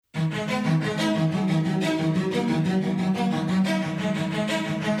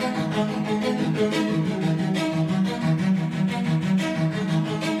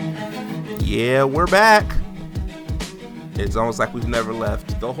Yeah, we're back. It's almost like we've never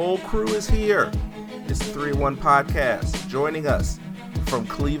left. The whole crew is here. It's the 3-1 podcast. Joining us from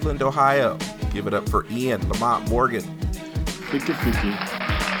Cleveland, Ohio. Give it up for Ian, Lamont, Morgan. What's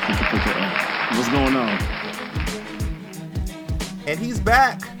going on? And he's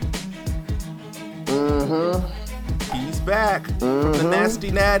back. He's back from the Nasty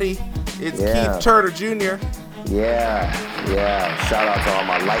Natty. It's Keith Turner Jr. Yeah. Shout out to all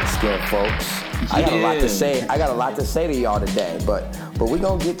my light-skinned folks. I got a lot to say. I got a lot to say to y'all today, but we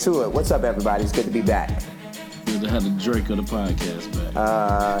gonna get to it. What's up, everybody? It's good to be back. Good to have the Drake of the podcast back.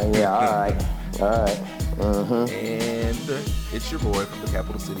 All right. And it's your boy from the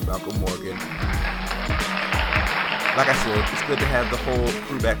capital city, Malcolm Morgan. Like I said, it's good to have the whole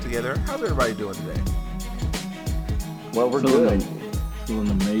crew back together. How's everybody doing today? Well, we're good. Feeling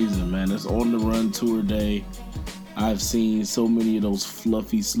amazing, man. It's on the run tour day. I've seen so many of those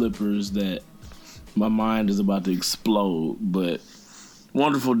fluffy slippers that my mind is about to explode. But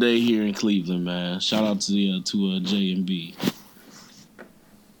wonderful day here in Cleveland, man. Shout out to J&B.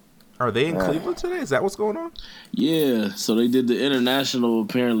 Are they in Cleveland today? Is that what's going on? Yeah, so they did the international,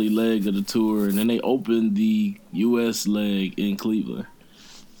 apparently, leg of the tour, and then they opened the U.S. leg in Cleveland.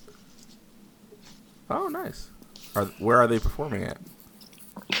 Oh, nice. Where are they performing at?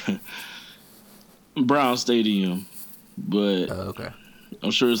 Brown Stadium, but okay.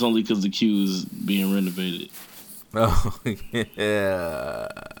 I'm sure it's only because the queue is being renovated. Oh, yeah.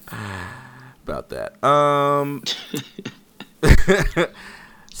 About that.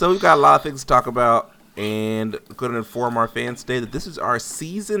 So we've got a lot of things to talk about, and going to inform our fans today that this is our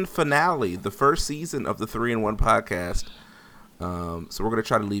season finale, the first season of the 3-1 podcast. So we're going to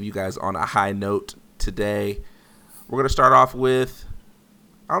try to leave you guys on a high note today. We're going to start off with,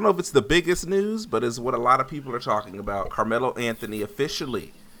 I don't know if it's the biggest news, but it's what a lot of people are talking about. Carmelo Anthony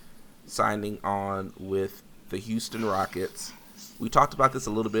officially signing on with the Houston Rockets. We talked about this a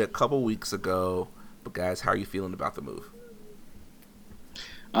little bit a couple weeks ago, but guys, how are you feeling about the move?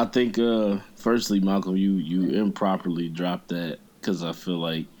 I think, firstly, Malcolm, you improperly dropped that because I feel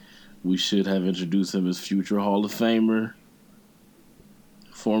like we should have introduced him as future Hall of Famer,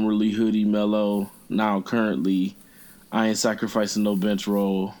 formerly Hoodie Melo, now currently I ain't sacrificing no bench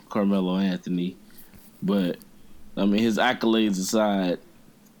role, Carmelo Anthony. But, I mean, his accolades aside,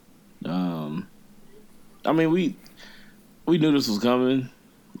 I mean, we knew this was coming.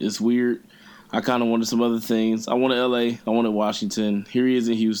 It's weird. I kind of wanted some other things. I wanted L.A. I wanted Washington. Here he is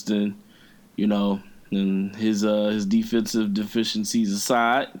in Houston, and his defensive deficiencies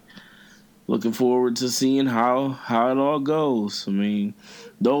aside, looking forward to seeing how it all goes. I mean,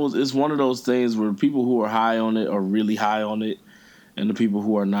 it's one of those things where people who are high on it are really high on it, and the people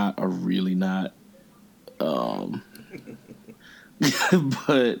who are not are really not. But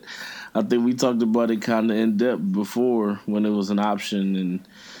I think we talked about it kind of in depth before when it was an option, and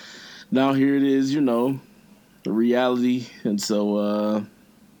now here it is, the reality. And so,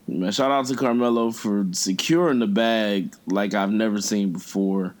 man, shout out to Carmelo for securing the bag like I've never seen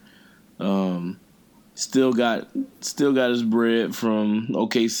before. Still got his bread from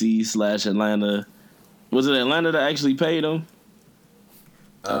OKC / Atlanta. Was it Atlanta that actually paid him?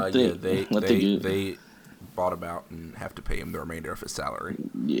 They bought him out and have to pay him the remainder of his salary.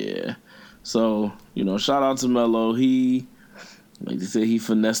 Yeah. So, shout out to Melo. He, like they said, he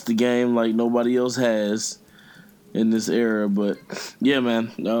finessed the game like nobody else has in this era. But, yeah,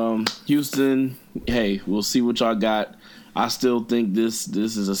 man, Houston, hey, we'll see what y'all got. I still think this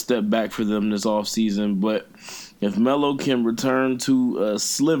is a step back for them this offseason. But if Melo can return to a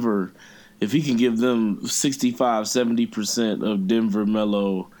sliver, if he can give them 65, 70% of Denver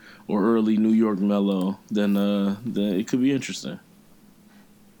Melo or early New York Melo, then it could be interesting.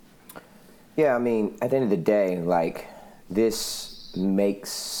 Yeah, I mean, at the end of the day, like, this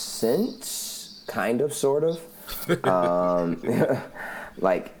makes sense, kind of, sort of.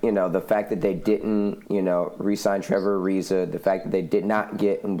 Like, the fact that they didn't, re-sign Trevor Ariza, the fact that they did not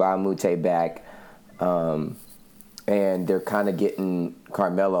get Mbamute back, and they're kind of getting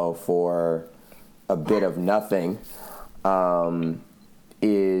Carmelo for a bit of nothing,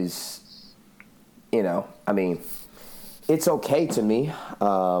 is, I mean, it's okay to me.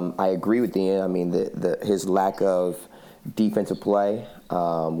 I agree with Ian. I mean, his lack of defensive play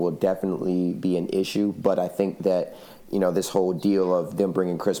will definitely be an issue, but I think that, this whole deal of them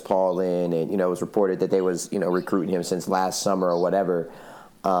bringing Chris Paul in, and, it was reported that they was, recruiting him since last summer or whatever.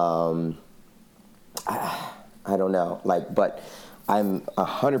 I don't know. But I'm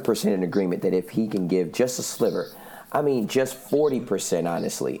 100% in agreement that if he can give just a sliver, I mean, just 40%,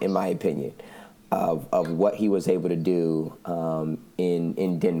 honestly, in my opinion, of what he was able to do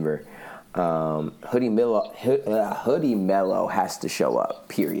in Denver, Hoodie Melo has to show up,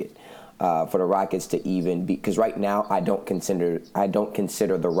 period, for the Rockets to even be. Because right now, I don't consider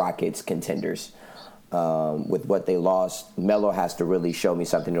the Rockets contenders. With what they lost, Melo has to really show me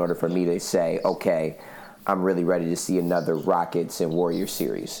something in order for me to say, okay, I'm really ready to see another Rockets and Warriors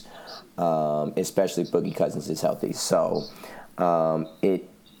series, especially if Boogie Cousins is healthy. So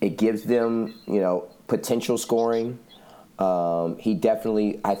it gives them, potential scoring. He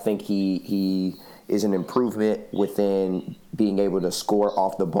definitely, I think he is an improvement within being able to score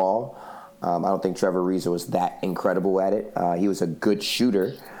off the ball. I don't think Trevor Ariza was that incredible at it. He was a good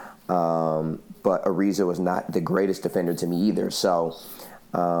shooter, but Ariza was not the greatest defender to me either. So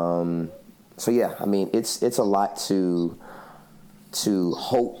yeah, I mean, it's a lot to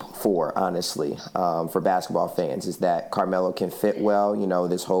hope for, honestly, for basketball fans, is that Carmelo can fit well.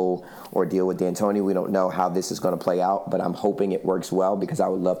 This whole ordeal with D'Antoni, we don't know how this is going to play out, but I'm hoping it works well, because I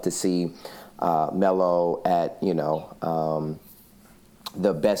would love to see Melo at,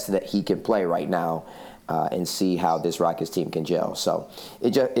 the best that he can play right now, and see how this Rockets team can gel. So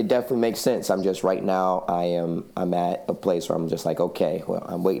it definitely makes sense. I'm just, right now, I'm at a place where I'm just like, okay, well,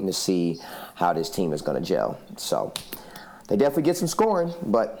 I'm waiting to see how this team is going to gel. So they definitely get some scoring,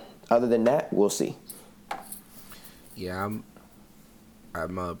 but other than that, we'll see. Yeah,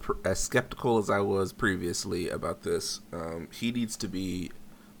 I'm as skeptical as I was previously about this. He needs to be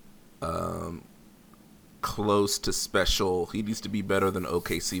close to special. He needs to be better than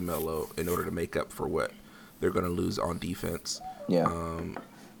OKC Melo in order to make up for what they're going to lose on defense. Yeah.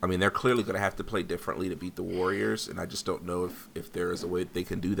 I mean, they're clearly going to have to play differently to beat the Warriors, and I just don't know if there is a way they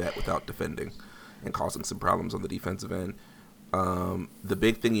can do that without defending and causing some problems on the defensive end. The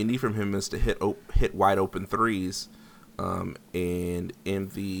big thing you need from him is to hit wide open threes. And in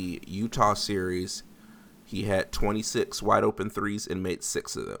the Utah series, he had 26 wide open threes and made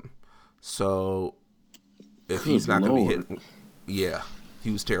 6 of them. So if he's not going to be hitting, yeah,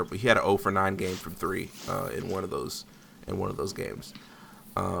 he was terrible. He had an 0 for 9 game from 3 in one of those games.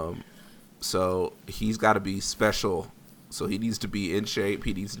 So he's got to be special. So he needs to be in shape.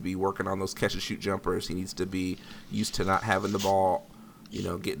 He needs to be working on those catch and shoot jumpers. He needs to be used to not having the ball,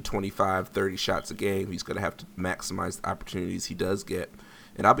 getting 25, 30 shots a game. He's going to have to maximize the opportunities he does get.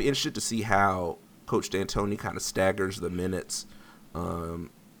 And I'll be interested to see how Coach D'Antoni kind of staggers the minutes.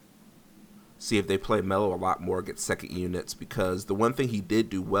 See if they play Melo a lot more against second units, because the one thing he did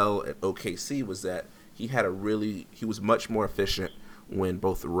do well at OKC was that he was much more efficient when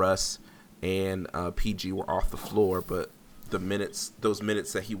both Russ and PG were off the floor, but those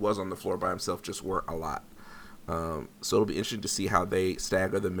minutes that he was on the floor by himself just weren't a lot. So it'll be interesting to see how they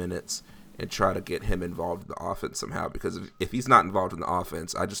stagger the minutes and try to get him involved in the offense somehow, because if he's not involved in the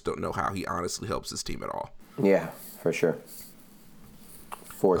offense, I just don't know how he honestly helps his team at all. Yeah, for sure.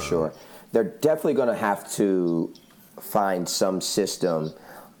 For sure. They're definitely going to have to find some system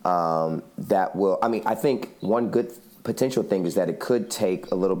that will – I think one good potential thing is that it could take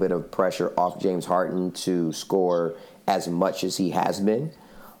a little bit of pressure off James Harden to score as much as he has been.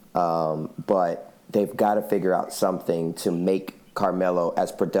 But they've got to figure out something to make Carmelo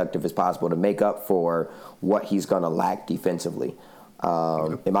as productive as possible, to make up for what he's going to lack defensively.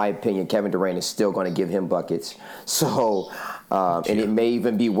 In my opinion, Kevin Durant is still going to give him buckets. So, and it may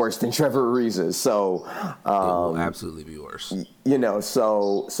even be worse than Trevor Ariza. So, it will absolutely be worse.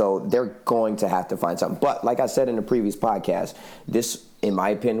 So they're going to have to find something. But like I said in the previous podcast, this, in my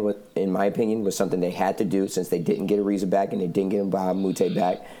opinion, was something they had to do, since they didn't get Ariza back and they didn't get Mute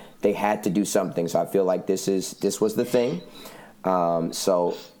back. They had to do something. So I feel like this was the thing.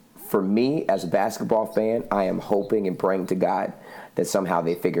 So for me, as a basketball fan, I am hoping and praying to God that somehow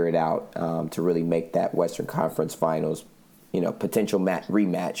they figure it out to really make that Western Conference Finals, potential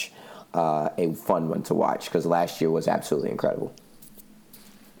rematch, a fun one to watch, because last year was absolutely incredible.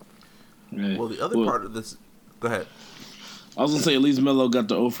 Right. Well, the other part of this, go ahead. I was gonna say, at least Melo got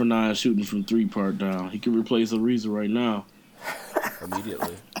the 0 for 9 shooting from 3 part down. He can replace Ariza right now.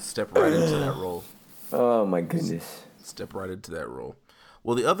 Immediately step right into that role. Oh my goodness. Step right into that role.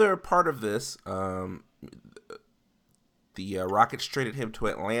 Well, the other part of this, the Rockets traded him to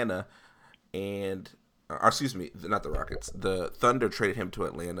Atlanta, and excuse me, not the Rockets. The Thunder traded him to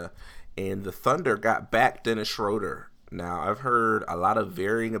Atlanta, and the Thunder got back Dennis Schroder. Now, I've heard a lot of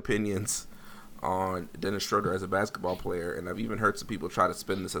varying opinions on Dennis Schroder as a basketball player, and I've even heard some people try to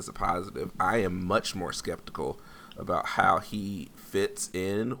spin this as a positive. I am much more skeptical about how he fits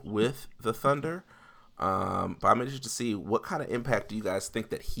in with the Thunder. But I'm interested to see what kind of impact do you guys think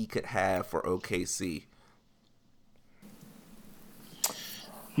that he could have for OKC?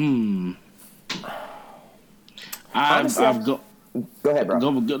 Honestly, Go ahead, bro.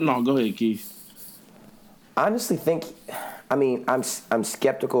 Go ahead, Keith. I honestly think, I mean, I'm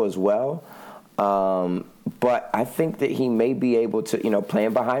skeptical as well, but I think that he may be able to,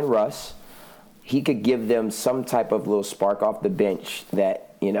 playing behind Russ, he could give them some type of little spark off the bench that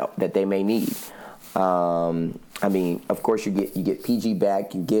that they may need. I mean, of course, you get PG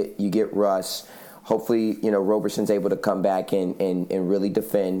back, you get Russ. Hopefully, Roberson's able to come back and really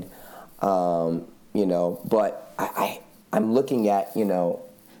defend. But I'm looking at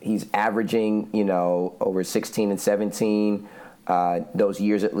he's averaging over 16 and 17 those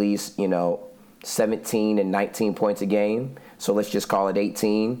years at least 17 and 19 points a game. So let's just call it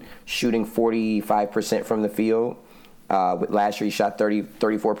 18. Shooting 45% from the field. With last year he shot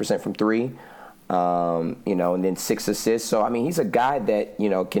 34% from three. And then 6 assists. So I mean, he's a guy that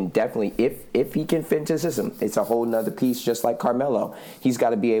can definitely, if he can fit into the system, it's a whole nother piece. Just like Carmelo, he's got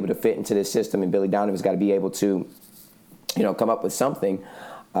to be able to fit into this system, and Billy Donovan's got to be able to, come up with something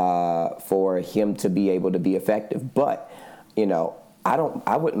for him to be able to be effective. But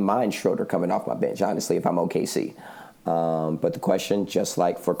I wouldn't mind Schroder coming off my bench, honestly, if I'm OKC. But the question, just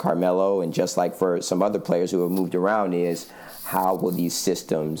like for Carmelo and just like for some other players who have moved around, is how will these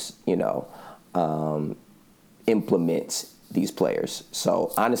systems, implement these players?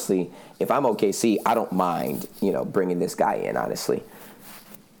 So honestly, if I'm OKC, I don't mind, bringing this guy in, honestly.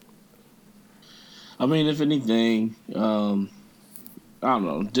 I mean, if anything, I don't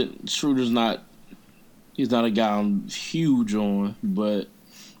know. Schroeder's he's not a guy I'm huge on, but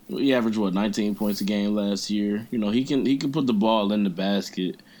he averaged 19 points a game last year. He can put the ball in the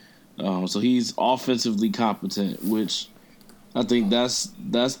basket. So he's offensively competent, which I think that's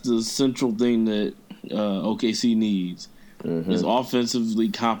the central thing that OKC needs. Mm-hmm. Is offensively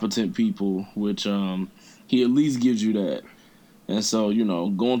competent people, which he at least gives you that. And so,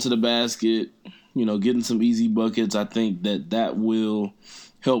 going to the basket, getting some easy buckets, I think that will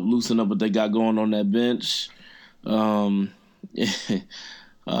help loosen up what they got going on that bench. It'll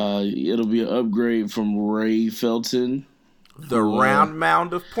be an upgrade from Ray Felton. The round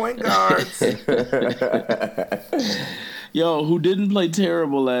mound of point guards. Who didn't play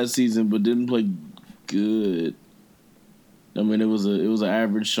terrible last season, but didn't play good. I mean, it was an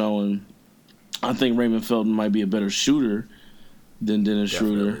average showing. I think Raymond Felton might be a better shooter than Dennis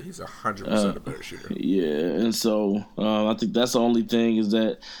Schroder. He's 100% a better shooter. Yeah, and so I think that's the only thing, is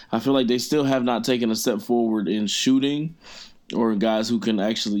that I feel like they still have not taken a step forward in shooting, or guys who can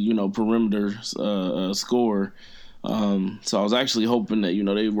actually, perimeter score. So I was actually hoping that,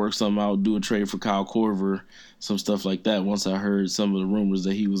 they'd work something out, do a trade for Kyle Korver, some stuff like that, once I heard some of the rumors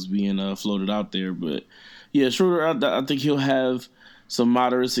that he was being floated out there. But, yeah, Schroeder, I think he'll have some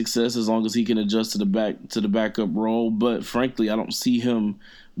moderate success as long as he can adjust to the backup role. But, frankly, I don't see him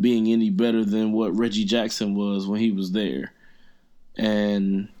being any better than what Reggie Jackson was when he was there.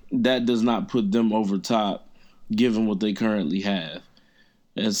 And that does not put them over top, given what they currently have.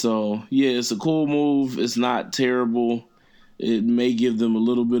 And so, yeah, it's a cool move. It's not terrible. It may give them a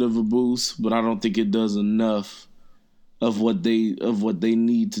little bit of a boost, but I don't think it does enough of what they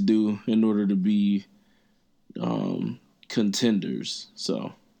need to do in order to be contenders.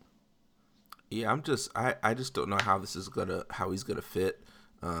 So, yeah, I just don't know how he's gonna fit.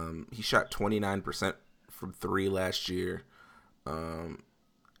 He shot 29% from three last year, and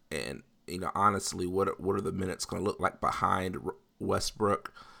honestly, what are the minutes gonna look like behind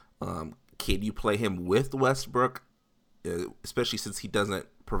Westbrook? Can you play him with Westbrook, especially since he doesn't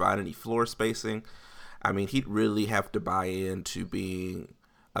provide any floor spacing? I mean, he'd really have to buy into being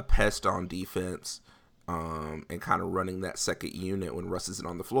a pest on defense, and kind of running that second unit when Russ isn't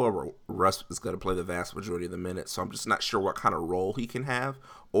on the floor, where Russ is going to play the vast majority of the minutes. So I'm just not sure what kind of role he can have,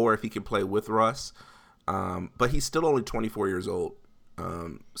 or if he can play with Russ. But he's still only 24 years old.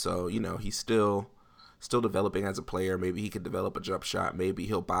 So, he's still developing as a player. Maybe he could develop a jump shot. Maybe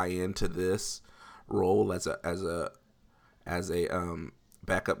he'll buy into this role as a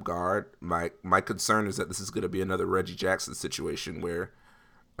backup guard. My concern is that this is going to be another Reggie Jackson situation where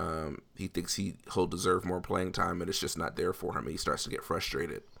he thinks he'll deserve more playing time, and it's just not there for him, and he starts to get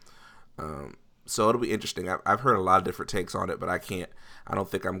frustrated. So it'll be interesting. I've heard a lot of different takes on it, but I don't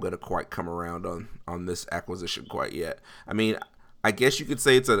think I'm going to quite come around on this acquisition quite yet. I mean, I guess you could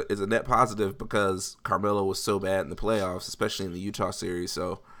say it's a net positive because Carmelo was so bad in the playoffs, especially in the Utah series.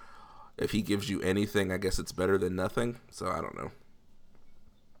 So if he gives you anything, I guess it's better than nothing. So I don't know.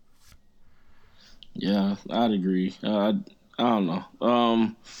 Yeah, I'd agree. I don't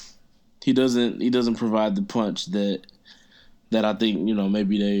know. He doesn't provide the punch that I think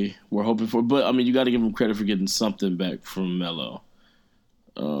maybe they were hoping for. But I mean, you got to give him credit for getting something back from Melo.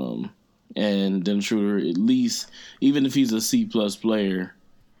 And Dennis Schroder, at least, even if he's a C-plus player,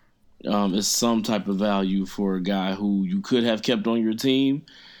 is some type of value for a guy who you could have kept on your team,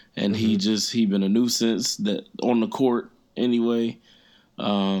 and he been a nuisance that on the court anyway.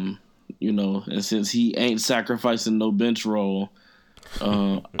 And since he ain't sacrificing no bench role,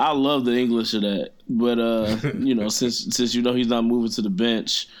 I love the English of that. But since he's not moving to the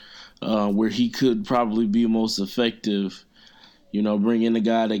bench, where he could probably be most effective. Bring in a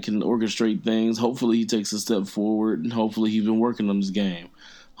guy that can orchestrate things. Hopefully he takes a step forward, and hopefully he's been working on his game.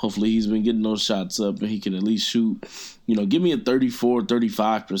 Hopefully he's been getting those shots up, and he can at least shoot. Give me a 34,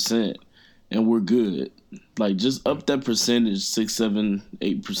 35%, and we're good. Like, just up that percentage, 6, 7,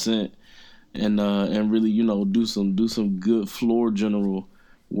 8%, and really, do some good floor general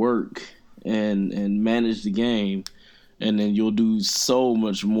work and manage the game, and then you'll do so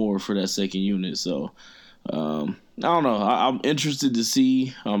much more for that second unit. So, I don't know. I'm interested to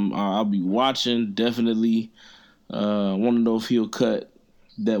see. I'll be watching, definitely. I want to know if he'll cut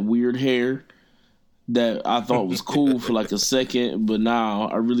that weird hair that I thought was cool for like a second, but now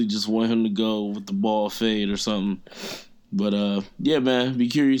I really just want him to go with the ball fade or something. But yeah, man, be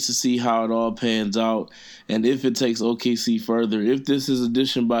curious to see how it all pans out, and if it takes OKC further. If this is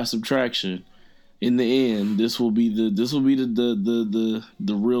addition by subtraction, in the end, this will be the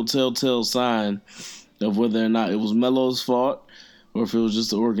real telltale sign of whether or not it was Melo's fault or if it was just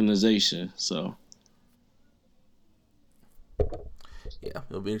the organization. So, yeah,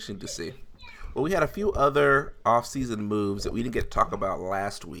 it'll be interesting to see. Well, we had a few other offseason moves that we didn't get to talk about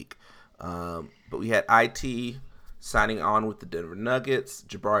last week. But we had IT signing on with the Denver Nuggets,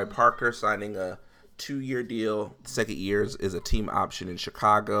 Jabari Parker signing a 2-year deal. The second year is a team option in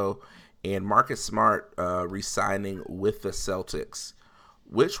Chicago, and Marcus Smart re-signing with the Celtics.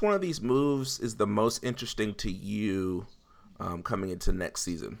 Which one of these moves is the most interesting to you coming into next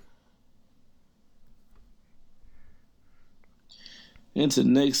season? Into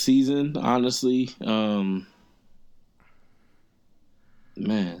next season, honestly, man,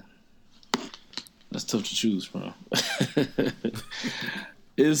 that's tough to choose from.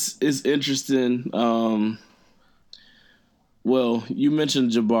 It's interesting. Well, you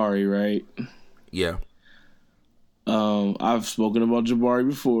mentioned Jabari, right? Yeah. I've spoken about Jabari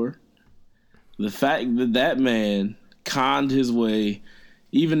before. The fact that man conned his way,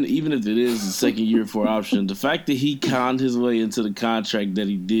 even if it is the second year for option, the fact that he conned his way into the contract that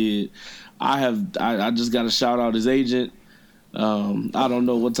he did, I just got to shout out his agent. I don't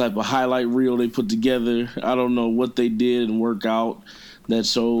know what type of highlight reel they put together. I don't know what they did and work out that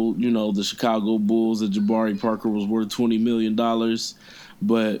showed, the Chicago Bulls that Jabari Parker was worth $20 million.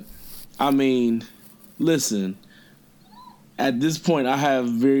 But, I mean, listen, at this point, I have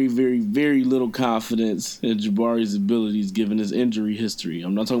very, very, very little confidence in Jabari's abilities given his injury history.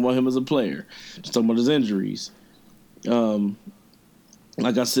 I'm not talking about him as a player. Just talking about his injuries.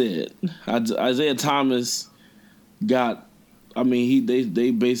 Like I said, Isaiah Thomas got. I mean,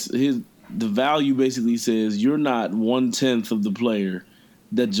 the value basically says you're not 1/10 of the player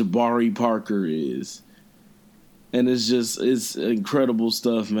that Jabari Parker is, and it's incredible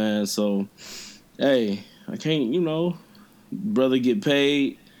stuff, man. So, hey, I can't, brother, get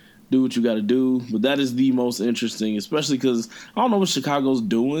paid, do what you got to do. But that is the most interesting, especially because I don't know what Chicago's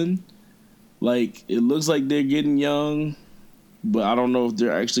doing. Like, it looks like they're getting young, but I don't know if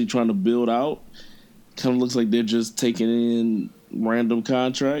they're actually trying to build out. Kind of looks like they're just taking in random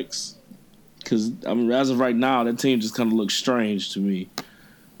contracts. Because, I mean, as of right now, that team just kind of looks strange to me,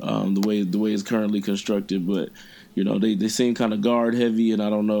 the way it's currently constructed. But, they seem kind of guard heavy, and I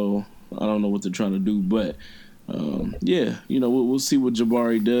don't know what they're trying to do. But, yeah, we'll see what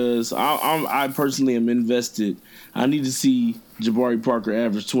Jabari does. I personally am invested. I need to see Jabari Parker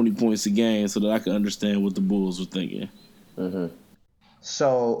average 20 points a game so that I can understand what the Bulls were thinking. Mm-hmm.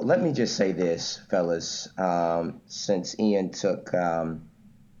 So let me just say this, fellas. Since Ian took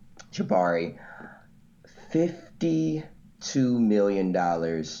Jabari, $52 million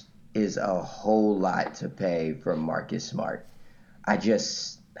is a whole lot to pay for Marcus Smart.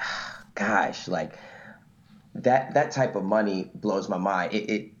 That type of money blows my mind.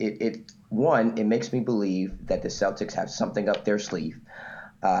 It makes me believe that the Celtics have something up their sleeve,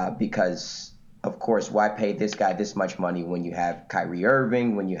 because, of course, why pay this guy this much money when you have Kyrie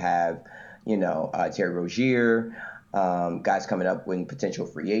Irving, when you have, Terry Rozier, guys coming up with potential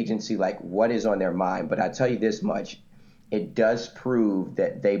free agency? Like, what is on their mind? But I tell you this much, it does prove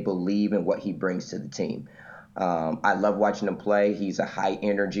that they believe in what he brings to the team. I love watching him play. He's a high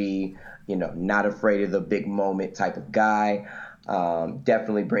energy, not afraid of the big moment type of guy.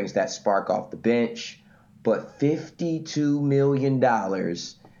 Definitely brings that spark off the bench. But $52 million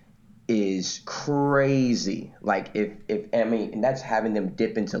is crazy. Like and that's having them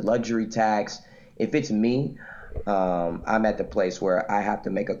dip into luxury tax. If it's me, I'm at the place where I have to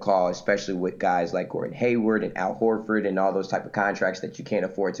make a call, especially with guys like Gordon Hayward and Al Horford and all those type of contracts that you can't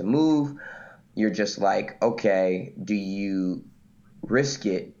afford to move. You're just like, okay, do you risk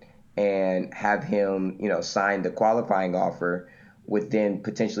it and have him, sign the qualifying offer with then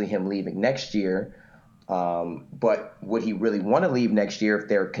potentially him leaving next year? But would he really want to leave next year if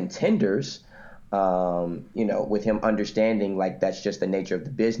they're contenders? With him understanding like that's just the nature of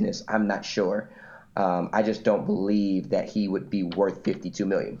the business, I'm not sure. I just don't believe that he would be worth $52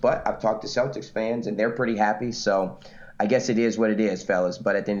 million. But I've talked to Celtics fans, and they're pretty happy. So I guess it is what it is, fellas.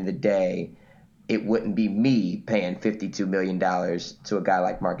 But at the end of the day, it wouldn't be me paying $52 million to a guy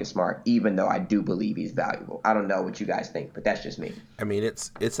like Marcus Smart, even though I do believe he's valuable. I don't know what you guys think, but that's just me. I mean,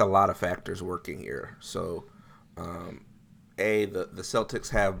 it's a lot of factors working here. So, the Celtics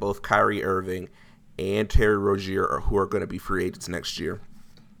have both Kyrie Irving and Terry Rozier who are going to be free agents next year.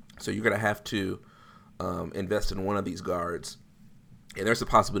 So you're going to have to invest in one of these guards, and there's a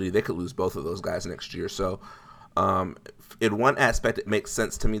possibility they could lose both of those guys next year. So, in one aspect, it makes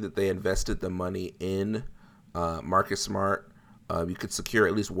sense to me that they invested the money in Marcus Smart. You could secure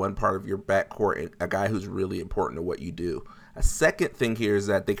at least one part of your backcourt, and a guy who's really important to what you do. A second thing here is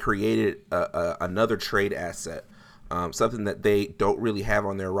that they created another trade asset, something that they don't really have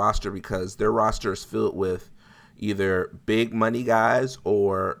on their roster because their roster is filled with either big money guys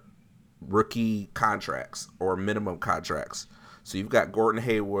or rookie contracts or minimum contracts. So you've got Gordon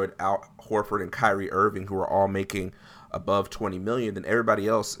Hayward, Al Horford, and Kyrie Irving who are all making above $20 million, then everybody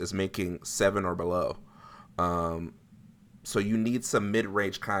else is making 7 or below. So you need some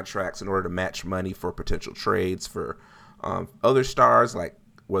mid-range contracts in order to match money for potential trades for other stars, like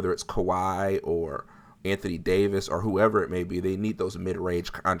whether it's Kawhi or Anthony Davis or whoever it may be. They need those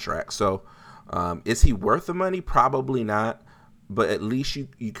mid-range contracts. So is he worth the money? Probably not. But at least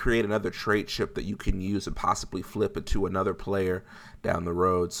you create another trade chip that you can use and possibly flip it to another player down the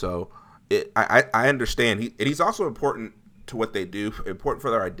road. So I understand. He's also important to what they do, important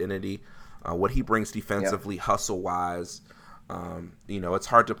for their identity, what he brings defensively, hustle-wise. It's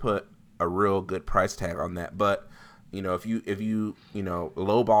hard to put a real good price tag on that. But, if you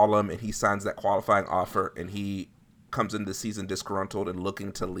lowball him and he signs that qualifying offer and he comes into the season disgruntled and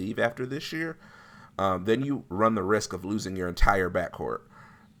looking to leave after this year, then you run the risk of losing your entire backcourt.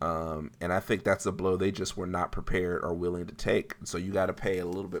 And I think that's a blow they just were not prepared or willing to take. So you got to pay a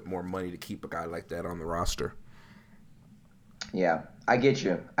little bit more money to keep a guy like that on the roster. Yeah, I get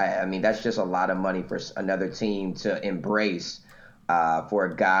you. I mean, that's just a lot of money for another team to embrace for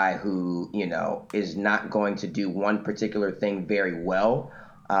a guy who, is not going to do one particular thing very well.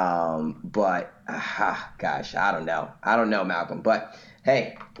 But gosh, I don't know. I don't know, Malcolm. But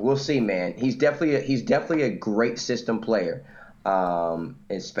hey, we'll see, man. He's definitely a great system player, and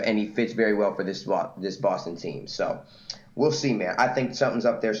he fits very well for this Boston team. So we'll see, man. I think something's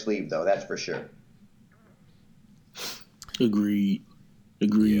up their sleeve, though. That's for sure. Agreed.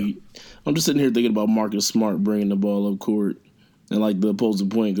 Yeah. I'm just sitting here thinking about Marcus Smart bringing the ball up court and like the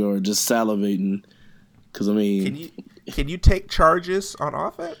opposing point guard just salivating. Because I mean, can you take charges on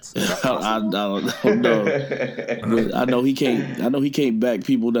offense? I don't know. But I know he can't. I know he can't back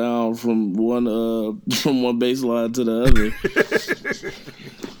people down from one baseline to the other.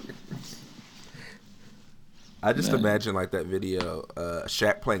 I just imagine like that video,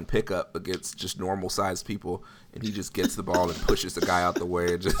 Shaq playing pickup against just normal sized people, and he just gets the ball and pushes the guy out the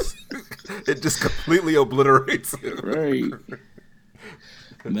way, and it just completely obliterates him. Right,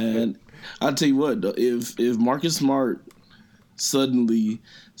 man. I'll tell you what, though, if Marcus Smart suddenly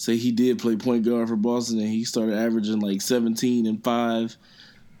say he did play point guard for Boston and he started averaging like 17 and 5,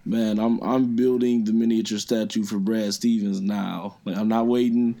 man, I'm building the miniature statue for Brad Stevens now. Like, I'm not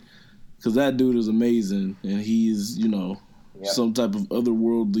waiting. Because that dude is amazing, and he's, some type of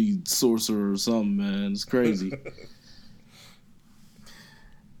otherworldly sorcerer or something, man. It's crazy.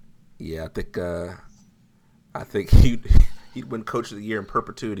 Yeah, I think he'd win Coach of the Year in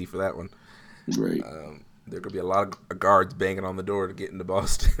perpetuity for that one. Right. There could be a lot of guards banging on the door to get into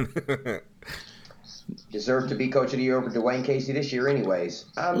Boston. Deserved to be Coach of the Year over Dwayne Casey this year anyways.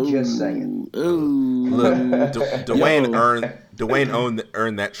 I'm just saying. Look, Dwayne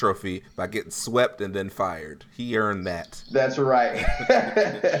earned that trophy by getting swept and then fired. He earned that. That's right.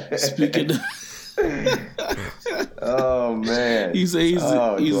 Speaking oh, man. He's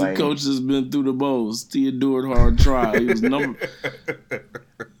a coach that's been through the most. He endured hard trial. He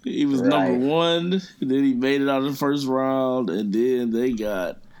was number one, and then he made it out of the first round, and then they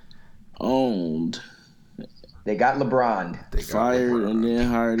got owned. They got LeBron. Fired and then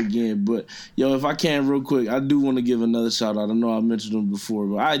hired again. But, yo, if I can real quick, I do want to give another shout-out. I know I mentioned him before,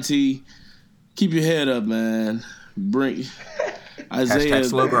 but IT, keep your head up, man. Bring Isaiah.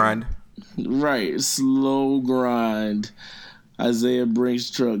 Slow grind. Right, slow grind. Isaiah Brinks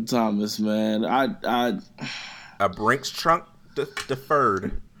Truck Thomas, man. A Brinks trunk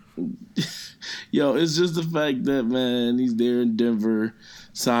deferred. Yo, it's just the fact that, man, he's there in Denver,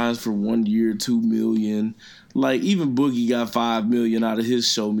 signs for 1 year, $2 million. Like, even Boogie got $5 million out of his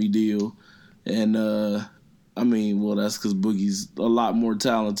show me deal. And, I mean, well, that's because Boogie's a lot more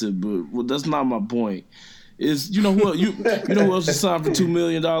talented, but that's not my point. It's, you know what? You know who else is signed for $2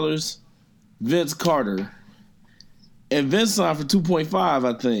 million? Vince Carter. And Vince signed for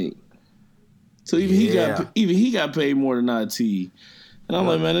 2.5, I think. So even he got paid more than IT. And I'm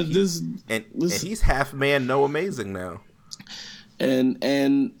like, man, and he's half man, no amazing now.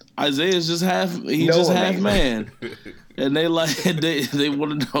 And Isaiah's just half man. And they want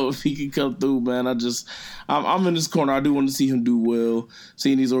to know if he can come through, man. I'm in this corner. I do want to see him do well.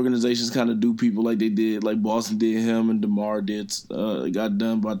 Seeing these organizations kind of do people like they did, like Boston did him and DeMar got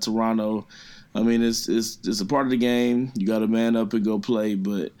done by Toronto. I mean, it's a part of the game. You got to man up and go play,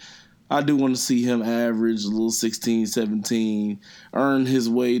 but I do want to see him average a little 16, 17, earn his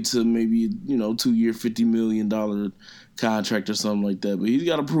way to maybe, 2-year, $50 million contract or something like that. But he's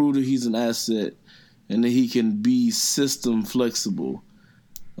got to prove that he's an asset and that he can be system flexible.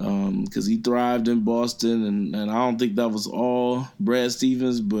 Because he thrived in Boston, and I don't think that was all Brad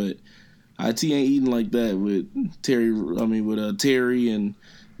Stevens, but IT ain't eating like that with Terry and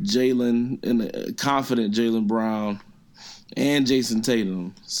Jalen, and a confident Jaylen Brown and Jason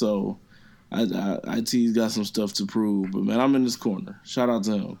Tatum. So IT's got some stuff to prove. But, man, I'm in this corner. Shout out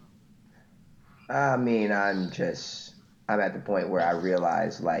to him. I mean, I'm at the point where I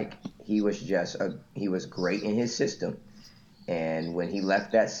realize, like, he was great in his system. And when he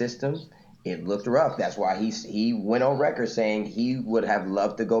left that system, it looked rough. That's why he went on record saying he would have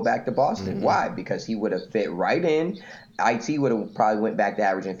loved to go back to Boston. Mm-hmm. Why? Because he would have fit right in. IT would have probably went back to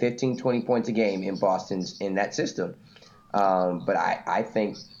averaging 15, 20 points a game in that system. But I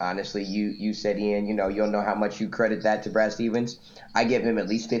think, honestly, you said, Ian, you'll know how much you credit that to Brad Stevens. I give him at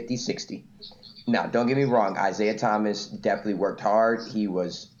least 50, 60. Now, don't get me wrong. Isaiah Thomas definitely worked hard. He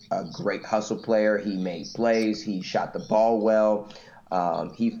was a great hustle player. He made plays. He shot the ball well.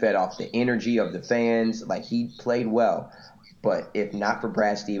 He fed off the energy of the fans. Like, he played well. But if not for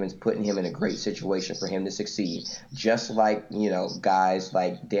Brad Stevens putting him in a great situation for him to succeed, just like, guys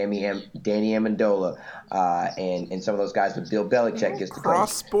like Danny Amendola and some of those guys with Bill Belichick gets to play,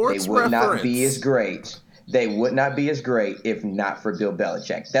 they would not be as great. They would not be as great if not for Bill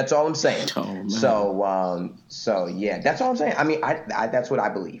Belichick. That's all I'm saying. Oh, so yeah, that's all I'm saying. I mean, I that's what I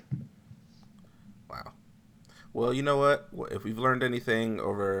believe. Wow. Well, you know what? If we've learned anything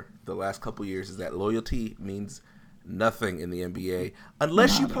over the last couple years, is that loyalty means nothing in the NBA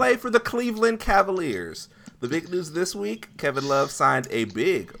unless you play for the Cleveland Cavaliers. The big news this week: Kevin Love signed a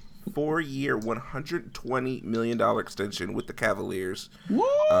big 4-year, $120 million extension with the Cavaliers.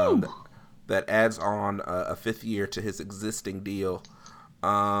 Woo! That adds on a 5th year to his existing deal.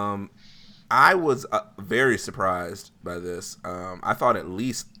 I was very surprised by this. I thought at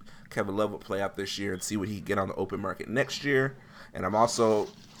least Kevin Love would play out this year and see what he could get on the open market next year. And I'm also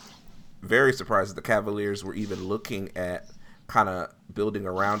very surprised that the Cavaliers were even looking at kind of building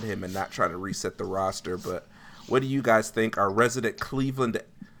around him and not trying to reset the roster. But what do you guys think? Our resident Clevelandite,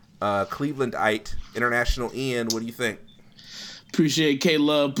 International Ian, what do you think? Appreciate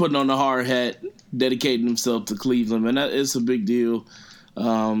K-Love putting on the hard hat, dedicating himself to Cleveland, man. It's a big deal.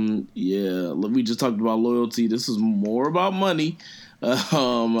 Yeah, we just talked about loyalty. This is more about money.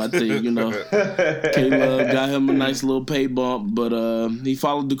 I think, K-Love got him a nice little pay bump, but he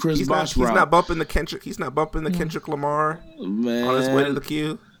followed the Chris Bosh route. He's not bumping the Kendrick Lamar on his way to the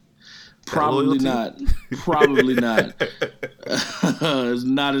queue. Probably not. Probably not. It's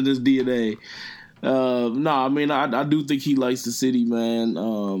not in his DNA. I mean, I do think he likes the city,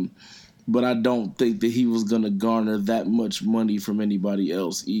 man. But I don't think that he was going to garner that much money from anybody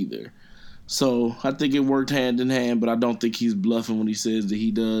else either. So I think it worked hand in hand, but I don't think he's bluffing when he says that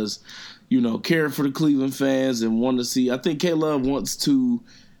he does, care for the Cleveland fans and want to see. I think K-Love wants to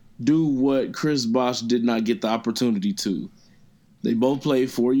do what Chris Bosh did not get the opportunity to. They both played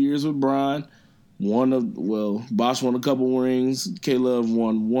 4 years with Bron. Bosh won a couple rings. K-Love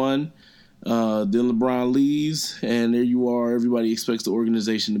won one. Then LeBron leaves, and there you are. Everybody expects the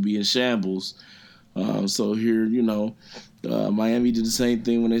organization to be in shambles. So here, Miami did the same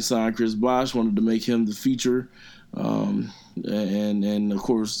thing when they signed Chris Bosh, wanted to make him the feature And of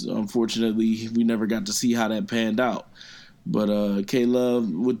course, unfortunately, we never got to see how that panned out. But K-Love,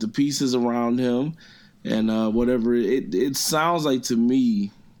 with the pieces around him and whatever, it sounds like to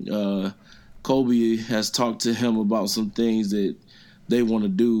me, Kobe has talked to him about some things that they want to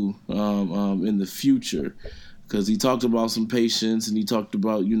do in the future, because he talked about some patience and he talked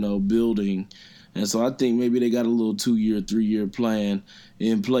about building, and so I think maybe they got a little 2-year, 3-year plan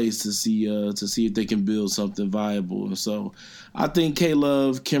in place to see if they can build something viable. And so I think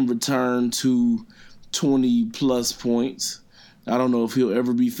K-Love can return to 20 plus points. I don't know if he'll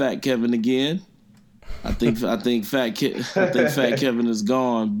ever be Fat Kevin again. I think Fat Kevin is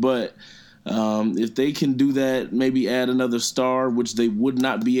gone, but if they can do that, maybe add another star, which they would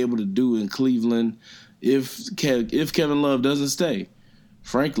not be able to do in Cleveland if Kevin Love doesn't stay.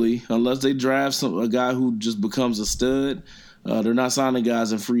 Frankly, unless they draft a guy who just becomes a stud, they're not signing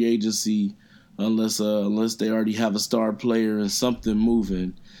guys in free agency unless they already have a star player and something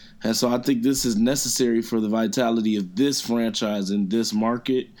moving. And so I think this is necessary for the vitality of this franchise in this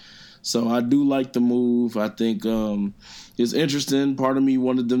market. So I do like the move. I think it's interesting. Part of me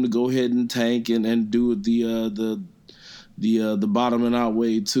wanted them to go ahead and tank and do it the bottoming out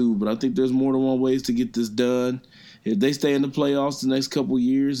way too. But I think there's more than one ways to get this done. If they stay in the playoffs the next couple of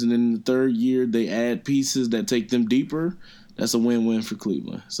years, and in the third year they add pieces that take them deeper, that's a win-win for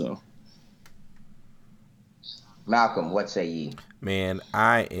Cleveland. So, Malcolm, what say ye? Man,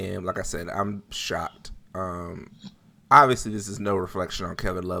 like I said, I'm shocked. Obviously, this is no reflection on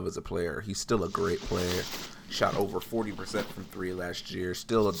Kevin Love as a player. He's still a great player. Shot over 40% from three last year.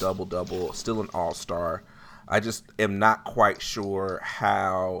 Still a double-double. Still an all-star. I just am not quite sure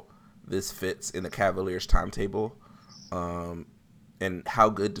how this fits in the Cavaliers' timetable. And how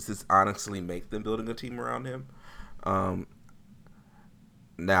good does this honestly make them building a team around him?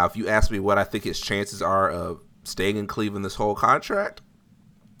 Now, if you ask me what I think his chances are of staying in Cleveland this whole contract,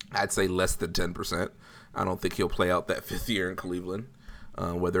 I'd say less than 10%. I don't think he'll play out that fifth year in Cleveland,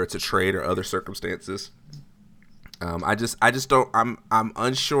 whether it's a trade or other circumstances. I just don't. I'm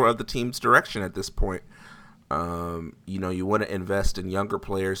unsure of the team's direction at this point. You want to invest in younger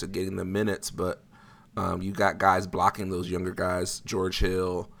players and getting them minutes, but you got guys blocking those younger guys: George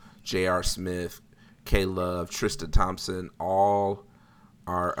Hill, J.R. Smith, K. Love, Tristan Thompson, all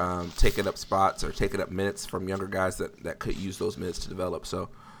are taking up spots or taking up minutes from younger guys that could use those minutes to develop. So,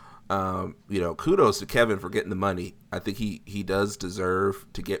 kudos to Kevin for getting the money. I think he does deserve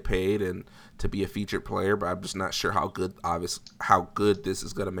to get paid and to be a featured player, but I'm just not sure how good this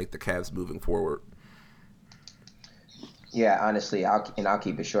is going to make the Cavs moving forward. Yeah, honestly, I'll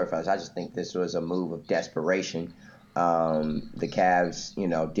keep it short, fellas. I just think this was a move of desperation. The Cavs,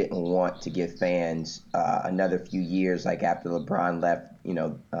 didn't want to give fans another few years like after LeBron left,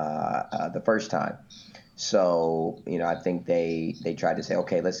 the first time. So, I think they tried to say,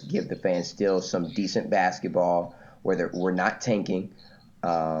 okay, let's give the fans still some decent basketball where we're not tanking.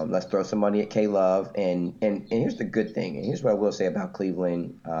 Let's throw some money at K-Love. And here's the good thing, and here's what I will say about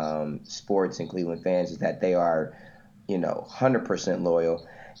Cleveland sports and Cleveland fans is that they are, 100% loyal.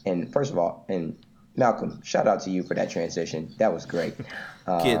 And first of all, and Malcolm, shout out to you for that transition. That was great.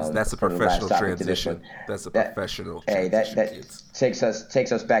 Kids, that's a professional transition. That's a professional transition. That kids. takes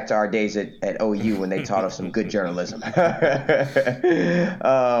us back to our days at OU when they taught us some good journalism. But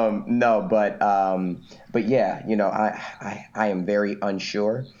yeah, I am very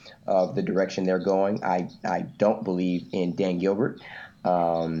unsure of the direction they're going. I don't believe in Dan Gilbert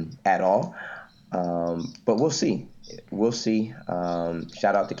at all. But we'll see. We'll see.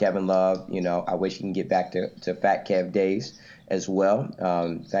 Shout out to Kevin Love. I wish he can get back to Fat Kev days as well.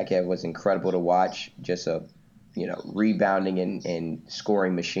 Fat Kev was incredible to watch. Just a, rebounding and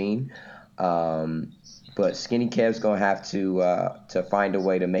scoring machine. But Skinny Kev's gonna have to find a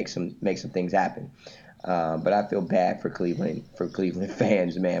way to make some things happen. But I feel bad for Cleveland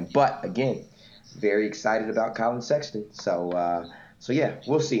fans, man. But again, very excited about Colin Sexton. So yeah,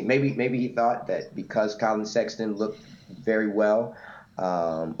 we'll see. Maybe he thought that because Colin Sexton looked very well,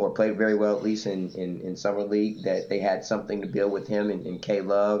 or played very well at least in summer league, that they had something to build with him and K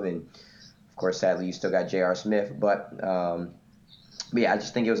Love, and of course sadly you still got J.R. Smith. But yeah, I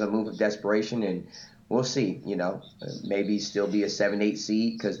just think it was a move of desperation, and we'll see. Maybe still be a 7-8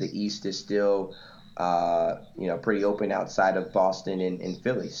 seed because the East is still pretty open outside of Boston and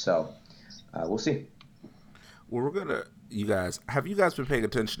Philly. So we'll see. Well, have you guys been paying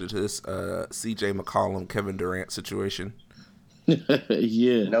attention to this C.J. McCollum, Kevin Durant situation?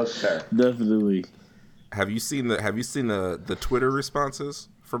 Yeah. No, sir. Definitely. Have you seen the Twitter responses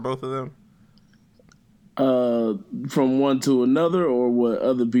for both of them? From one to another, or what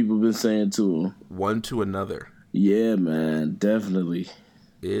other people been saying to him? One to another. Yeah, man, definitely.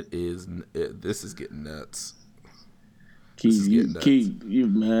 This is getting nuts.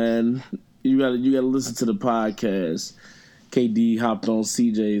 Man. You gotta listen to the podcast. KD hopped on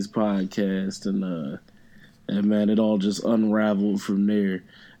CJ's podcast, and man, it all just unraveled from there.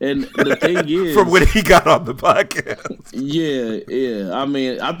 And the thing is, from when he got on the podcast, yeah. I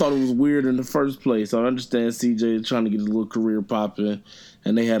mean, I thought it was weird in the first place. I understand CJ trying to get his little career popping,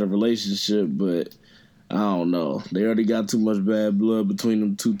 and they had a relationship, but I don't know. They already got too much bad blood between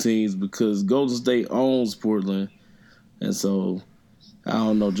them two teams because Golden State owns Portland, and so I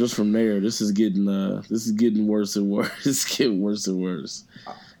don't know. Just from there, this is getting worse and worse. It's getting worse and worse.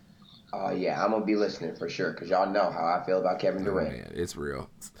 Yeah, I'm gonna be listening for sure because y'all know how I feel about Kevin Durant. Oh, man, it's real.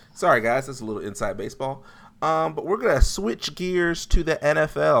 Sorry, guys, that's a little inside baseball. But we're gonna switch gears to the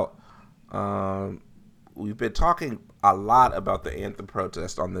NFL. We've been talking a lot about the anthem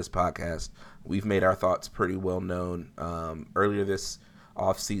protest on this podcast. We've made our thoughts pretty well known. Earlier this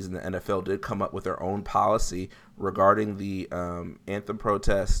offseason, the NFL did come up with their own policy regarding the anthem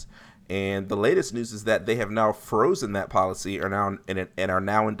protest. And the latest news is that they have now frozen that policy and are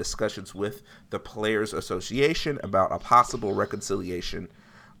now in discussions with the Players Association about a possible reconciliation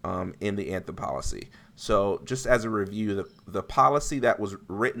in the anthem policy. So just as a review, the policy that was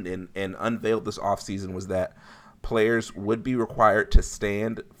written and unveiled this offseason was that players would be required to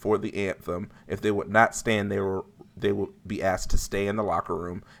stand for the anthem. If they would not stand, they would be asked to stay in the locker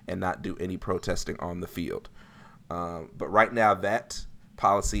room and not do any protesting on the field. But right now that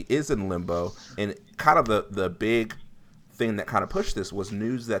policy is in limbo, and kind of the big thing that kind of pushed this was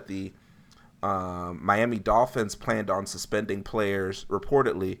news that the Miami Dolphins planned on suspending players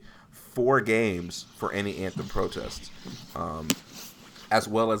reportedly 4 games for any anthem protests, as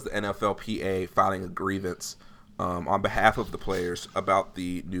well as the NFLPA filing a grievance on behalf of the players about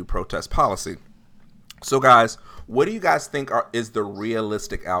the new protest policy. So guys, what do you guys think is the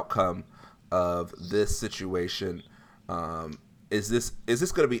realistic outcome of this situation? Is this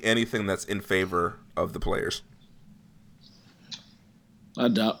going to be anything that's in favor of the players? I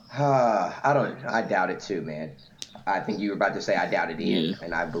doubt. I doubt it too, man. I think you were about to say I doubt it in,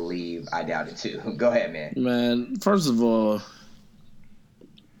 and I believe I doubt it too. Go ahead, man. Man, first of all,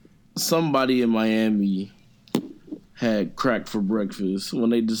 somebody in Miami had crack for breakfast when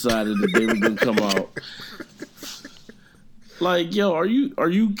they decided that they were going to come out. Like, yo, are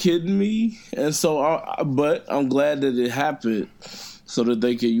you kidding me? And so, but I'm glad that it happened so that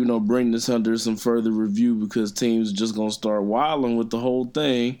they could, bring this under some further review because teams just going to start wilding with the whole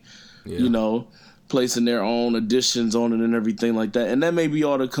thing, placing their own additions on it and everything like that. And that may be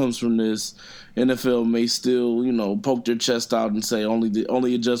all that comes from this. NFL may still, poke their chest out and say the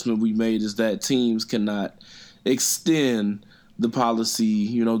only adjustment we made is that teams cannot extend the policy,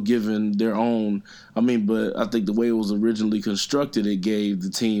 given their own. But I think the way it was originally constructed, it gave the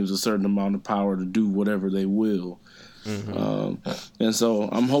teams a certain amount of power to do whatever they will. Mm-hmm. And so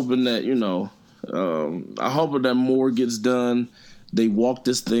I'm hoping that, I hope that more gets done. They walk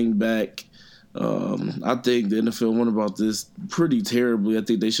this thing back. I think the NFL went about this pretty terribly. I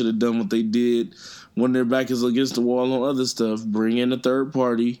think they should have done what they did when their back is against the wall on other stuff. Bring in a third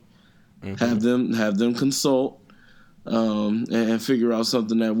party, mm-hmm. have them consult. And figure out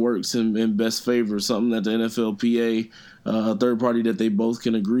something that works in best favor, something that the NFLPA, a third party that they both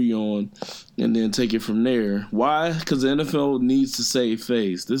can agree on, and then take it from there. Why? Because the NFL needs to save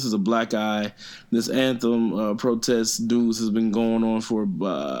face. This is a black eye. This anthem protest news has been going on for,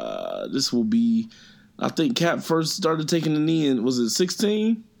 this will be, I think Cap first started taking the knee in, was it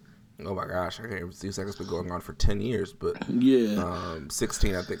 16? Oh my gosh, I can't even see. It's been going on for 10 years, but yeah,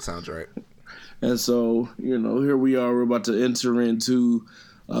 16 I think sounds right. And so, here we are. We're about to enter into,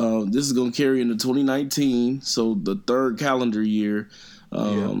 this is going to carry into 2019, so the third calendar year,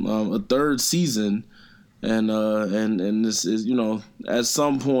 a third season. And this is, at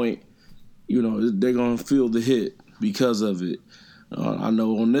some point, they're going to feel the hit because of it. I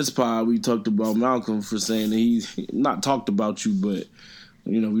know on this pod we talked about Malcolm for saying that he's not talked about you, but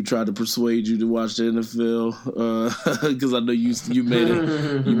we tried to persuade you to watch the NFL because I know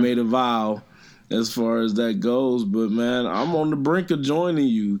you made a vow as far as that goes. But man, I'm on the brink of joining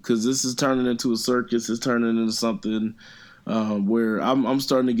you because this is turning into a circus. It's turning into something where I'm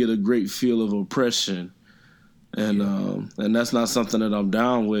starting to get a great feel of oppression, and that's not something that I'm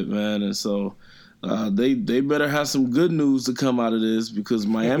down with, man. And so they better have some good news to come out of this because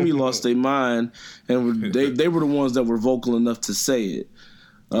Miami lost their mind, and they were the ones that were vocal enough to say it.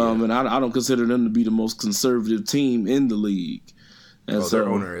 And I don't consider them to be the most conservative team in the league. And so, their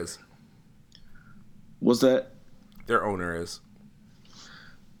owner is. What's that? Their owner is.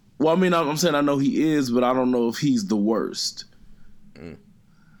 Well, I mean, I'm saying I know he is, but I don't know if he's the worst.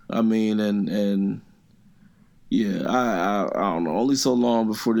 I mean, and yeah, I don't know. Only so long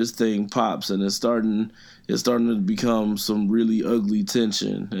before this thing pops, and it's starting to become some really ugly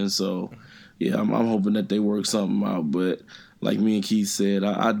tension. And so, yeah, I'm hoping that they work something out. But like me and Keith said,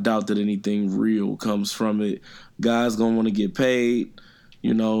 I doubt that anything real comes from it. Guys gonna want to get paid,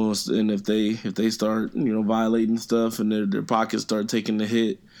 and if they start violating stuff and their pockets start taking the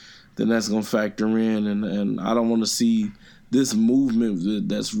hit, then that's gonna factor in. And I don't want to see this movement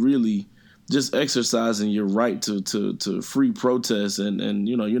that's really just exercising your right to free protest and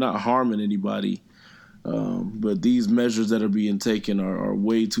you're not harming anybody. But these measures that are being taken are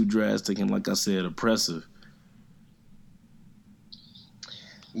way too drastic and, like I said, oppressive.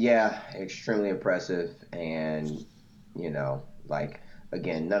 Yeah, extremely oppressive. And,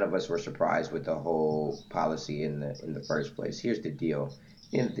 again, none of us were surprised with the whole policy in the first place. Here's the deal.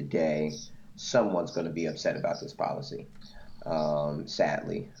 At the end of the day, someone's going to be upset about this policy.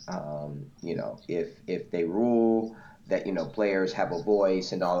 Sadly, if they rule that players have a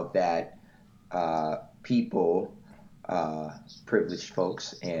voice and all of that, people, privileged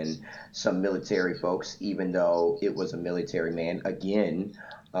folks and some military folks, even though it was a military man again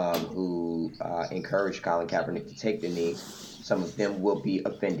who encouraged Colin Kaepernick to take the knee, some of them will be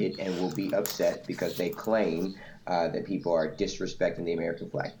offended and will be upset because they claim that people are disrespecting the American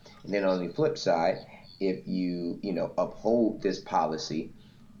flag. And then on the flip side, if you uphold this policy,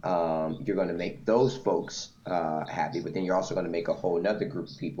 you're going to make those folks happy, but then you're also going to make a whole another group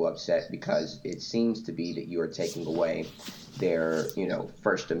of people upset because it seems to be that you are taking away their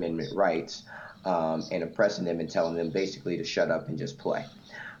First Amendment rights and oppressing them and telling them basically to shut up and just play,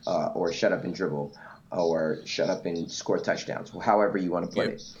 or shut up and dribble, or shut up and score touchdowns, however you want to put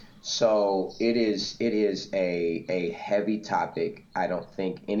it. So it is a heavy topic. I don't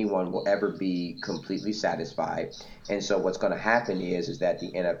think anyone will ever be completely satisfied. And so what's going to happen is that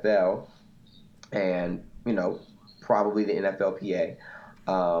the NFL and, probably the NFLPA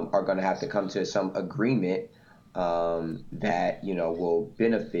are going to have to come to some agreement that, will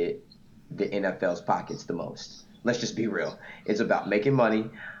benefit the NFL's pockets the most. Let's just be real. It's about making money.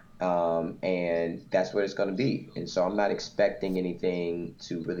 And that's what it's going to be. And so I'm not expecting anything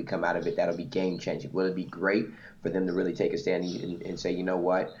to really come out of it that'll be game changing. Will it be great for them to really take a stand and say, you know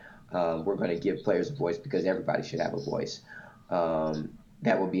what, we're going to give players a voice because everybody should have a voice?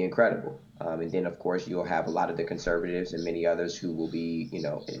 That would be incredible. And then, of course, you'll have a lot of the conservatives and many others who will be,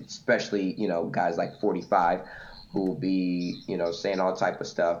 especially, guys like 45 who will be, saying all type of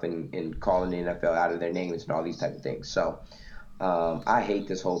stuff and calling the NFL out of their names and all these type of things. So I hate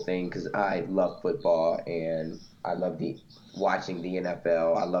this whole thing because I love football and I love watching the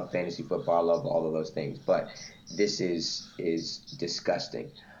NFL. I love fantasy football. I love all of those things. But this is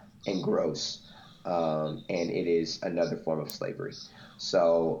disgusting and gross, and it is another form of slavery.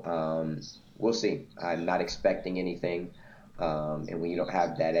 So we'll see. I'm not expecting anything. And when you don't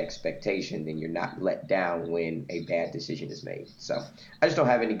have that expectation, then you're not let down when a bad decision is made. So I just don't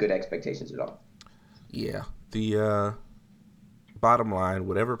have any good expectations at all. Yeah. The bottom line,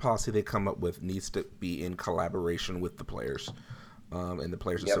 whatever policy they come up with needs to be in collaboration with the players and the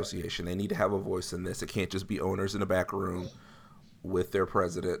Players Association. They need to have a voice in this. It can't just be owners in a back room with their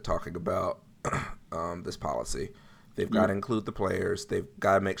president talking about this policy. They've got to include the players. They've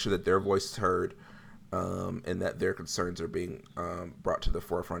got to make sure that their voice is heard and that their concerns are being brought to the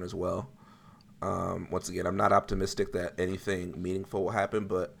forefront as well. Once again, I'm not optimistic that anything meaningful will happen,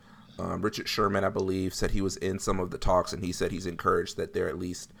 but Richard Sherman, I believe, said he was in some of the talks, and he said he's encouraged that they're at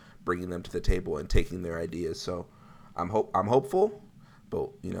least bringing them to the table and taking their ideas. So I'm hopeful, but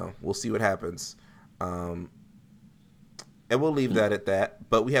we'll see what happens. And we'll leave that at that.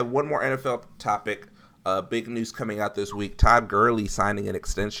 But we have one more NFL topic. Big news coming out this week. Todd Gurley signing an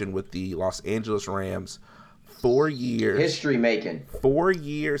extension with the Los Angeles Rams. 4 years. History making. 4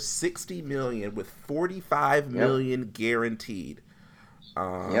 years, $60 million with $45 million guaranteed.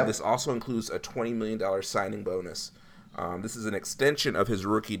 This also includes a $20 million signing bonus. This is an extension of his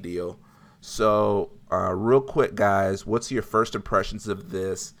rookie deal. So, real quick, guys, what's your first impressions of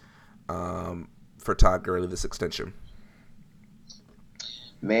this for Todd Gurley, this extension?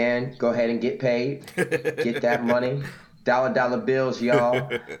 Man, go ahead and get paid. Get that money. Dollar bills, y'all.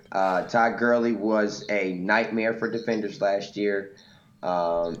 Todd Gurley was a nightmare for defenders last year.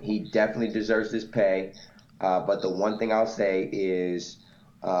 He definitely deserves this pay. But the one thing I'll say is,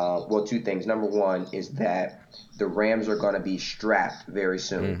 two things. Number one is that the Rams are going to be strapped very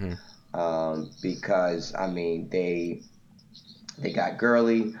soon because, they got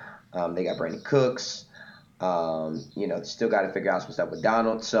Gurley, they got Brandon Cooks, Still got to figure out some stuff with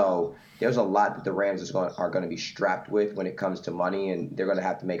Donald. So there's a lot that the Rams are going to be strapped with when it comes to money, and they're going to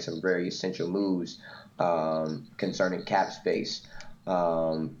have to make some very essential moves concerning cap space.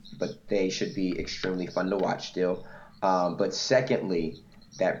 But they should be extremely fun to watch still. But secondly,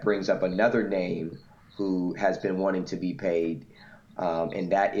 that brings up another name who has been wanting to be paid,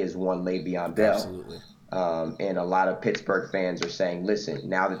 and that is one Le'Veon Bell. Absolutely. And a lot of Pittsburgh fans are saying, listen,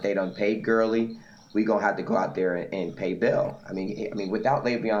 now that they done paid Gurley, we're going to have to go out there and pay Bell. I mean, without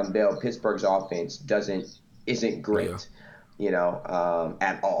Le'Veon Bell, Pittsburgh's offense isn't great,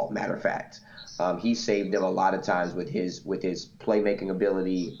 at all, matter of fact. He saved them a lot of times with his playmaking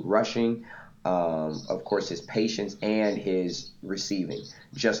ability, rushing, of course, his patience and his receiving,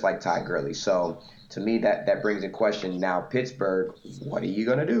 just like Todd Gurley. So to me, that brings in question now, Pittsburgh, what are you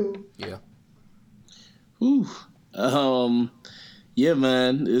going to do? Yeah. Ooh. Yeah,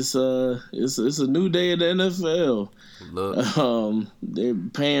 man, it's a new day in the NFL. Look. They're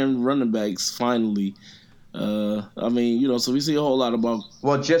paying running backs finally. So we see a whole lot about.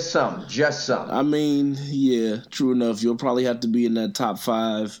 Well, just some. I mean, yeah, true enough. You'll probably have to be in that top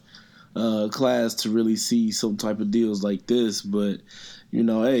 5 class to really see some type of deals like this. But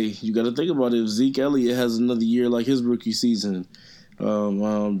hey, you got to think about it. If Zeke Elliott has another year like his rookie season,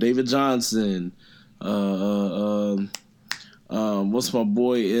 David Johnson. What's my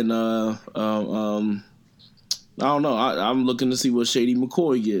boy in I don't know. I'm looking to see what Shady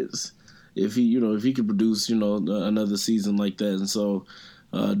McCoy gets if he could produce another season like that. And so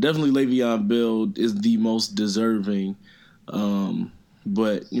definitely Le'Veon Bell is the most deserving.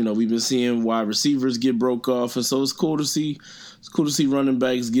 But we've been seeing wide receivers get broke off, and so it's cool to see running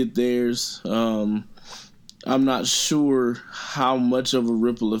backs get theirs. I'm not sure how much of a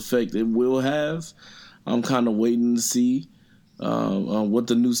ripple effect it will have. I'm kind of waiting to see what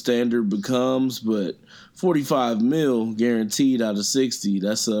the new standard becomes, but $45 million guaranteed out of 60.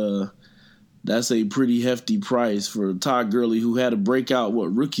 That's a pretty hefty price for Todd Gurley, who had a breakout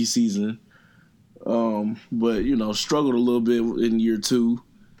rookie season, but struggled a little bit in year 2.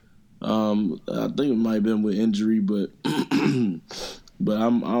 I think it might have been with injury, but but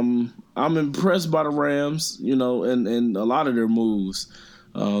I'm impressed by the Rams, and a lot of their moves.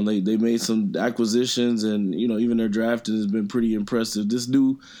 They made some acquisitions, and even their drafting has been pretty impressive. This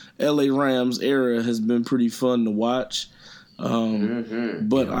new LA Rams era has been pretty fun to watch.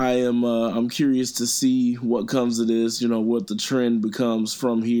 But I'm curious to see what comes of this. What the trend becomes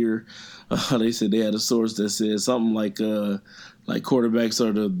from here. They said they had a source that said something like quarterbacks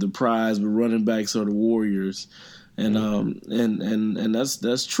are the prize, but running backs are the warriors, and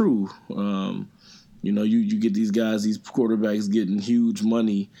that's true. You get these guys, these quarterbacks getting huge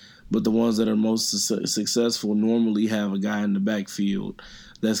money, but the ones that are most successful normally have a guy in the backfield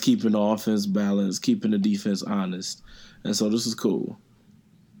that's keeping the offense balanced, keeping the defense honest. And so this is cool.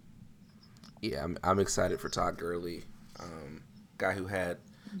 Yeah, I'm excited for Todd Gurley, guy who had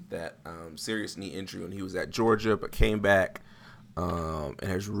that serious knee injury when he was at Georgia, but came back and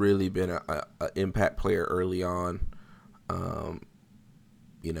has really been an impact player early on.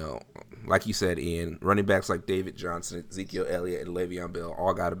 Like you said, Ian, running backs like David Johnson, Ezekiel Elliott, and Le'Veon Bell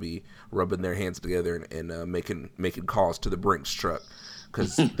all got to be rubbing their hands together and making calls to the Brinks truck,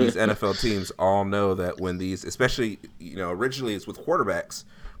 because these NFL teams all know that when these, especially originally it's with quarterbacks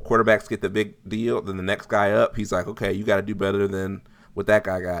get the big deal, then the next guy up, he's like, okay, you got to do better than what that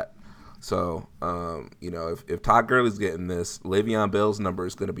guy got. So if Todd Gurley's getting this, Le'Veon Bell's number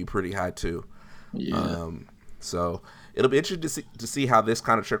is going to be pretty high too. Yeah. So it'll be interesting to see how this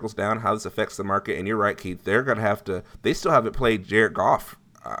kind of trickles down, how this affects the market. And you're right, Keith. They're going to have to – they still haven't played Jared Goff.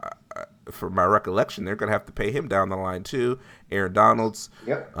 From my recollection, they're going to have to pay him down the line too. Aaron Donald's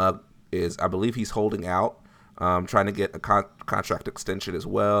is – I believe he's holding out, trying to get a contract extension as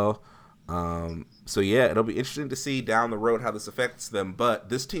well. So, yeah, it'll be interesting to see down the road how this affects them. But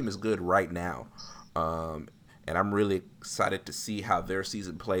this team is good right now. And I'm really excited to see how their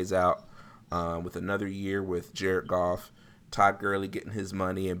season plays out. With another year with Jared Goff, Todd Gurley getting his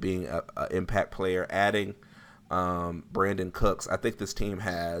money and being an impact player, adding Brandon Cooks. I think this team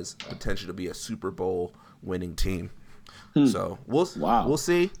has potential to be a Super Bowl winning team. So we'll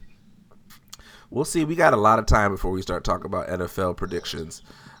see. We'll see. We got a lot of time before we start talking about NFL predictions.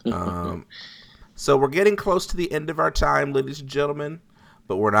 So we're getting close to the end of our time, ladies and gentlemen,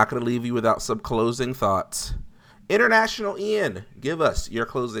 but we're not going to leave you without some closing thoughts. International Ian, give us your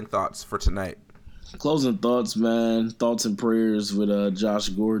closing thoughts for tonight. Closing thoughts, man. Thoughts and prayers with Josh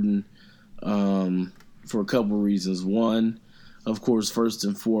Gordon for a couple reasons. One, of course, first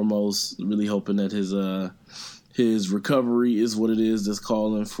and foremost, really hoping that his recovery is what it is that's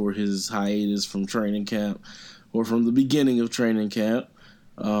calling for his hiatus from training camp or from the beginning of training camp.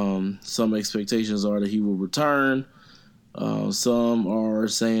 Some expectations are that he will return. Some are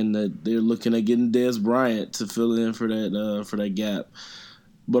saying that they're looking at getting Dez Bryant to fill in for that gap.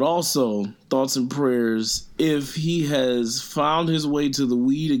 But also, thoughts and prayers, if he has found his way to the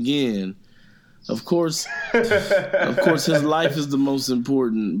weed again, of course, his life is the most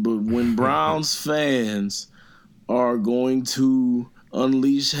important. But when Browns fans are going to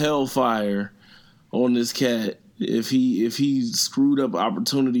unleash hellfire on this cat, if he screwed up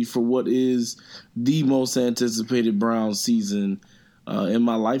opportunity for what is the most anticipated Browns season in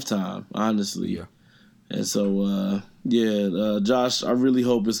my lifetime, honestly. Yeah. And so, Josh, I really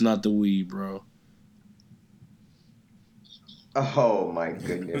hope it's not the weed, bro. Oh my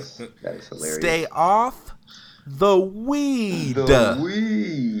goodness, that is hilarious. Stay off the weed. The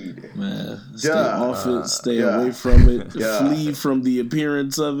weed, man. Stay off it. Stay away from it. Flee from the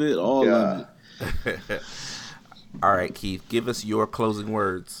appearance of it. All of it. All right, Keith, give us your closing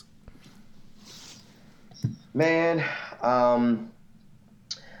words. Man,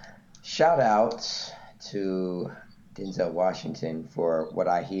 shout outs to Denzel Washington for what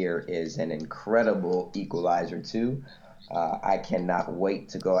I hear is an incredible equalizer too. I cannot wait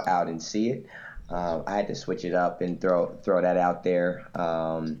to go out and see it. I had to switch it up and throw that out there.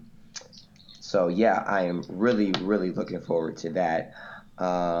 So yeah, I am really, really looking forward to that.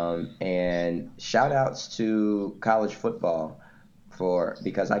 And shout outs to college football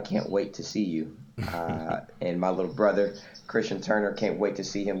because I can't wait to see you. And my little brother, Christian Turner, can't wait to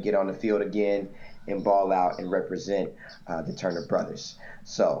see him get on the field again and ball out and represent the Turner brothers.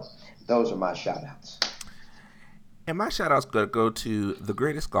 So those are my shout outs. And my shout out's going to go to the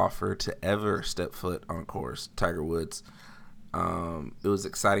greatest golfer to ever step foot on a course, Tiger Woods. It was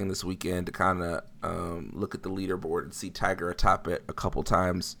exciting this weekend to kind of look at the leaderboard and see Tiger atop it a couple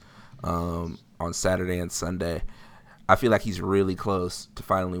times on Saturday and Sunday. I feel like he's really close to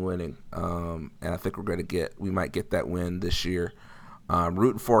finally winning, and I think we might get that win this year.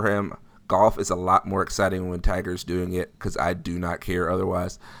 Rooting for him. Golf is a lot more exciting when Tiger's doing it because I do not care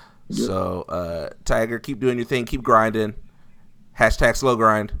otherwise. Yep. So, Tiger, keep doing your thing. Keep grinding. # slow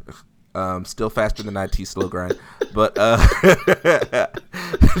grind. Still faster than IT slow grind. But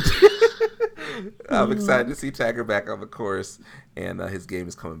I'm excited to see Tiger back on the course, and his game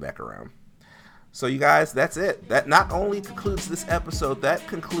is coming back around. So, you guys, that's it. That not only concludes this episode, that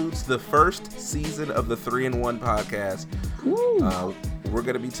concludes the first season of the 3-in-1 podcast. We're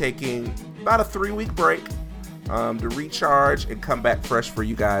going to be taking about a 3-week break to recharge and come back fresh for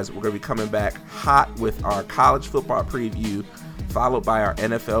you guys. We're going to be coming back hot with our college football preview, followed by our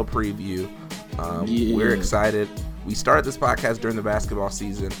NFL preview. We're excited. We started this podcast during the basketball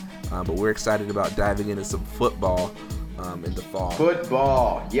season, but we're excited about diving into some football in the fall.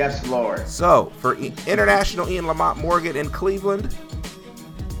 Football. Yes, Lord. So, for International Ian Lamont Morgan in Cleveland.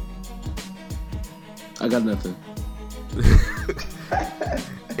 I got nothing.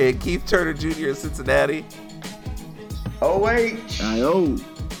 And Keith Turner Jr. in Cincinnati. I-O.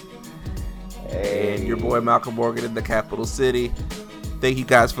 And your boy Malcolm Morgan in the capital city. Thank you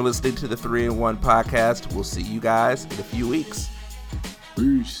guys for listening to the 3-in-1 podcast. We'll see you guys in a few weeks.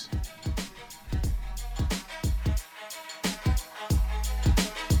 Peace.